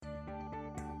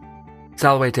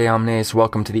Salvete omnes,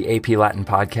 welcome to the AP Latin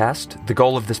podcast. The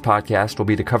goal of this podcast will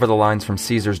be to cover the lines from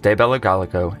Caesar's De Bello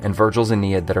Gallico and Virgil's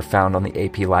Aeneid that are found on the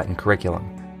AP Latin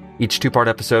curriculum. Each two-part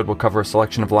episode will cover a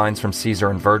selection of lines from Caesar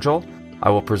and Virgil.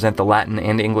 I will present the Latin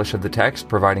and English of the text,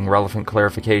 providing relevant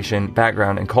clarification,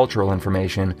 background, and cultural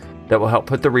information that will help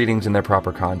put the readings in their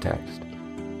proper context.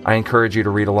 I encourage you to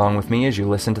read along with me as you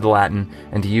listen to the Latin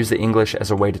and to use the English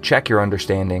as a way to check your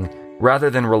understanding,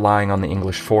 rather than relying on the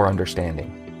English for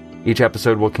understanding. Each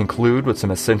episode will conclude with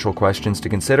some essential questions to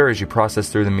consider as you process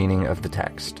through the meaning of the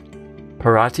text.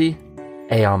 Parati,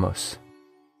 eamus.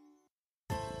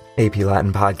 AP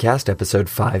Latin Podcast, Episode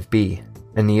 5b,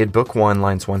 Aeneid, Book 1,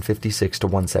 lines 156 to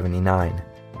 179.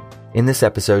 In this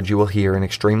episode, you will hear an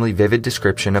extremely vivid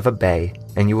description of a bay,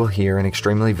 and you will hear an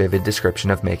extremely vivid description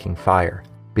of making fire,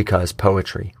 because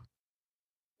poetry.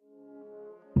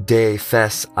 De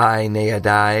fes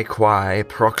Aeneadae quae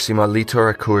proxima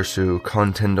litura cursu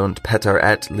contendunt Peter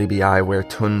et Libiae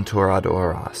virtuntur ad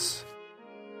horas.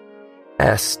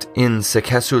 Est in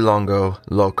secessu longo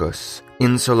locus,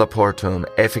 insula portum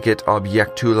efficit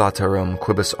objectu laterum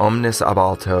quibus omnis ab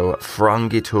alto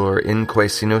frangitur inque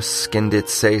sinus scindit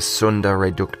se sunda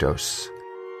reductos.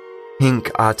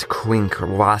 Hinc at quinc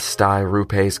vastae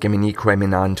rupes geminique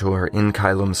minantur in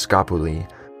caelum scapuli,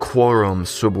 quorum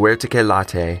sub vertice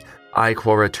late,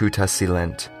 aequora tuta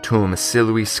silent, tum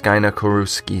silvi scaena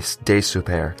coruscis de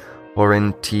super,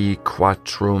 horrenti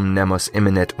quatrum nemos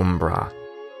imminet umbra.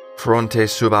 Fronte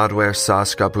sub adversa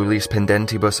scapulis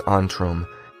pendentibus antrum,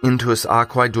 intus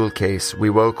aquae dulces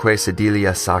vivoque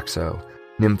sedilia saxo,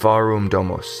 nympharum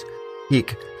domus.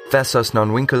 Hic fessus non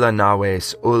vincula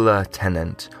naves ulla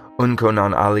tenent, unco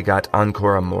non alligat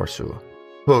ancora morsu.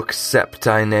 Huc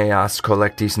septaeneas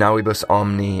collectis navibus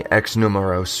omni ex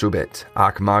numero subit,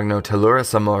 ac magno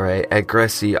telluris amore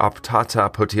egressi optata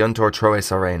potiuntur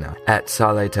troes arena, et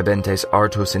sale tabentes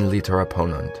artus in litera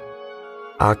ponunt.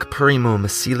 Ac primum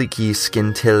silici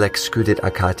scintille excudit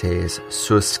acates,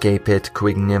 suscepit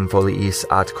quig nympholiis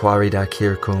at quarida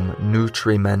circum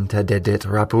nutrimenta dedit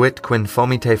rapuit quin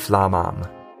fomite flammam.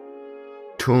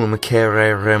 Tum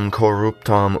cererem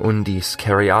corruptam undis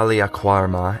cerialia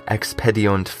quarma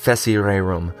expediunt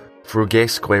fesirerum,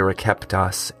 frugesque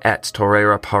receptas, et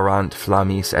torera parant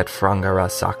flammis et frangara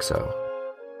saxo.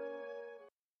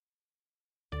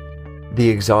 The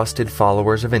exhausted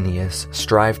followers of Aeneas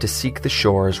strive to seek the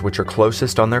shores which are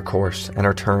closest on their course and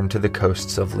are turned to the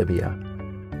coasts of Libya.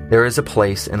 There is a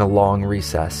place in a long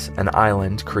recess, an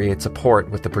island creates a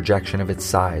port with the projection of its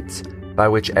sides, by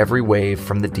which every wave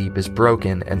from the deep is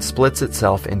broken and splits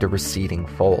itself into receding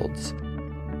folds.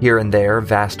 Here and there,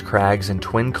 vast crags and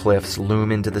twin cliffs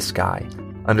loom into the sky,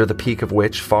 under the peak of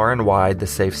which far and wide the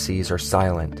safe seas are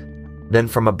silent. Then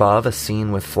from above, a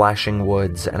scene with flashing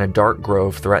woods and a dark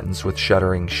grove threatens with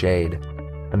shuddering shade.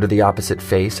 Under the opposite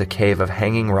face, a cave of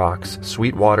hanging rocks,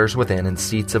 sweet waters within, and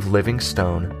seats of living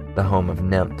stone, the home of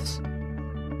nymphs.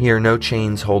 Here no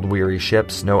chains hold weary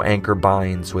ships, no anchor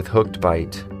binds with hooked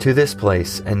bite. To this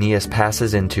place Aeneas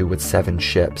passes into with 7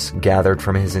 ships, gathered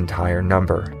from his entire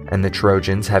number, and the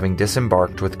Trojans, having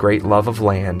disembarked with great love of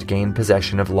land, gain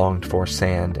possession of longed-for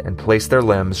sand, and place their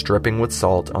limbs dripping with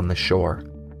salt on the shore.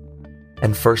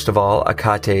 And first of all,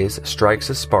 Achates strikes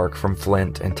a spark from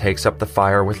flint and takes up the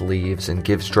fire with leaves and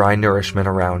gives dry nourishment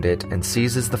around it and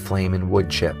seizes the flame in wood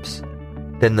chips.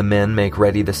 Then the men make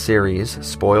ready the ceres,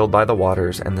 spoiled by the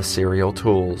waters, and the cereal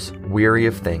tools, weary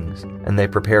of things, and they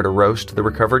prepare to roast the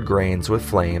recovered grains with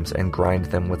flames and grind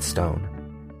them with stone.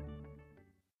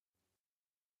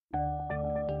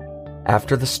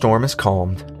 After the storm is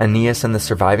calmed, Aeneas and the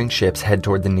surviving ships head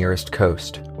toward the nearest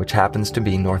coast, which happens to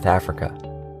be North Africa.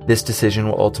 This decision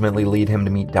will ultimately lead him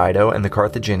to meet Dido and the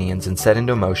Carthaginians and set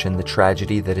into motion the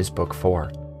tragedy that is Book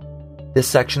 4. This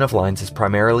section of lines is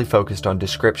primarily focused on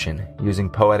description, using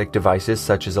poetic devices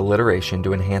such as alliteration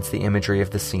to enhance the imagery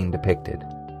of the scene depicted.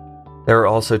 There are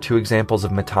also 2 examples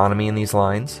of metonymy in these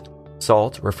lines: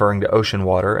 Salt, referring to ocean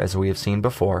water, as we have seen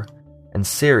before, and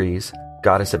Ceres,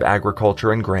 goddess of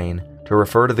agriculture and grain, to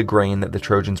refer to the grain that the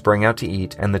Trojans bring out to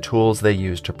eat and the tools they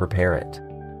use to prepare it.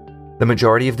 The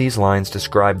majority of these lines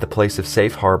describe the place of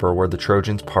safe harbor where the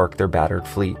Trojans park their battered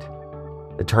fleet.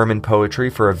 The term in poetry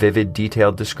for a vivid,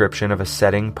 detailed description of a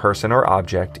setting, person, or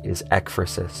object is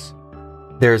ekphrasis.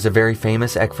 There is a very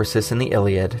famous ekphrasis in the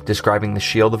Iliad describing the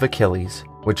shield of Achilles,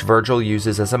 which Virgil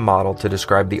uses as a model to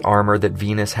describe the armor that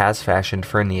Venus has fashioned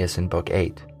for Aeneas in Book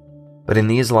 8. But in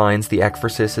these lines, the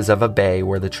ekphrasis is of a bay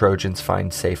where the Trojans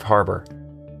find safe harbor.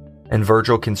 And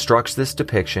Virgil constructs this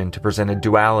depiction to present a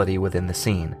duality within the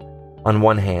scene. On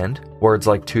one hand, words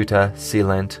like tuta,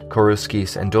 silent,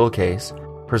 coruscis, and dulces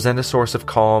present a source of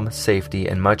calm, safety,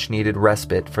 and much-needed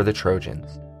respite for the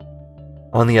Trojans.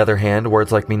 On the other hand,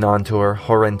 words like Minantur,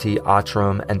 Horenti,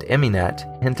 Atrum, and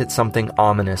Eminet hint at something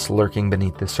ominous lurking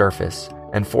beneath the surface,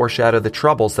 and foreshadow the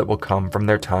troubles that will come from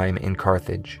their time in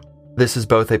Carthage. This is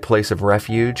both a place of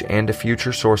refuge and a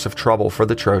future source of trouble for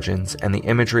the Trojans, and the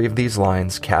imagery of these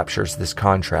lines captures this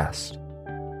contrast.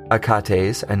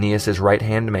 Achates, Aeneas'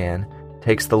 right-hand man,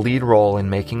 takes the lead role in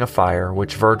making a fire,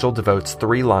 which Virgil devotes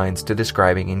 3 lines to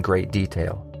describing in great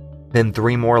detail. Then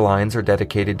 3 more lines are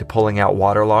dedicated to pulling out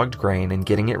waterlogged grain and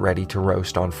getting it ready to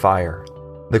roast on fire.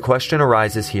 The question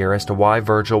arises here as to why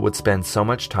Virgil would spend so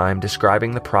much time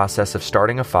describing the process of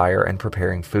starting a fire and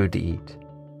preparing food to eat.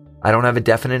 I don't have a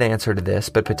definite answer to this,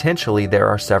 but potentially there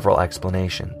are several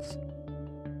explanations.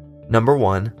 Number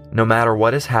 1, no matter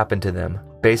what has happened to them,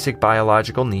 basic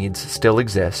biological needs still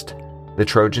exist. The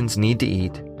Trojans need to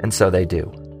eat, and so they do.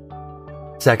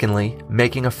 Secondly,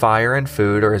 making a fire and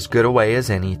food are as good a way as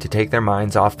any to take their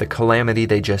minds off the calamity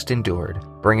they just endured,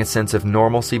 bring a sense of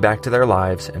normalcy back to their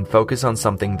lives, and focus on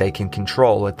something they can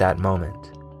control at that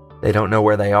moment. They don't know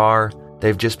where they are,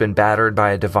 they've just been battered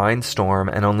by a divine storm,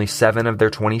 and only 7 of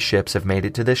their 20 ships have made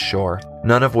it to this shore,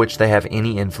 none of which they have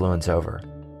any influence over,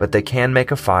 but they can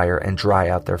make a fire and dry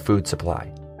out their food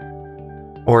supply.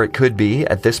 Or it could be,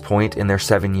 at this point in their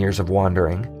 7 years of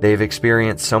wandering, they've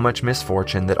experienced so much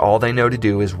misfortune that all they know to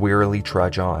do is wearily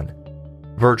trudge on.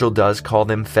 Virgil does call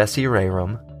them fessi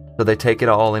rerum, so they take it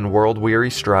all in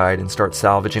world-weary stride and start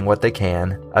salvaging what they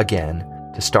can, again,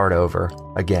 to start over,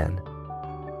 again.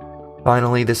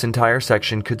 Finally, this entire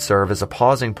section could serve as a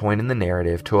pausing point in the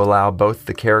narrative to allow both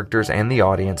the characters and the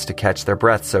audience to catch their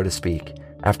breath, so to speak,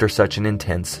 after such an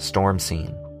intense storm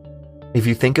scene. If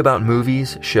you think about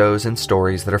movies, shows, and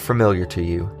stories that are familiar to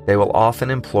you, they will often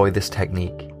employ this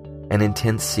technique. An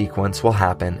intense sequence will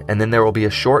happen, and then there will be a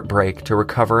short break to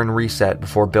recover and reset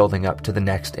before building up to the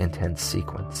next intense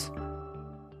sequence.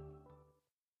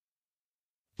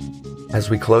 As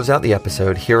we close out the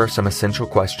episode, here are some essential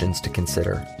questions to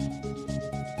consider.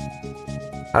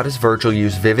 How does Virgil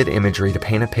use vivid imagery to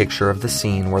paint a picture of the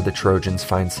scene where the Trojans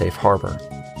find safe harbor?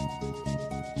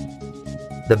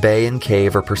 The bay and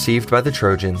cave are perceived by the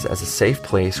Trojans as a safe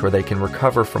place where they can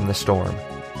recover from the storm.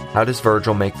 How does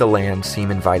Virgil make the land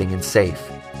seem inviting and safe?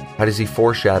 How does he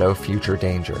foreshadow future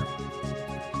danger?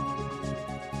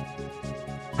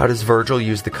 How does Virgil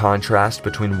use the contrast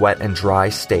between wet and dry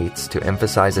states to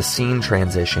emphasize a scene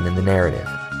transition in the narrative?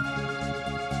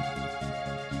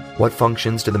 What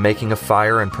functions do the making of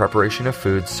fire and preparation of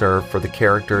food serve for the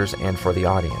characters and for the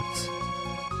audience?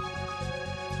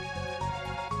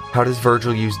 How does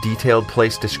Virgil use detailed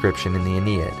place description in the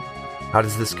Aeneid? How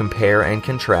does this compare and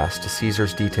contrast to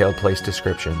Caesar's detailed place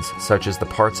descriptions, such as the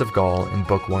parts of Gaul in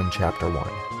Book 1, Chapter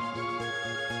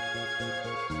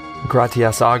 1?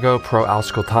 Gratias ago pro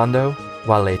auscultando,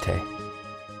 valete.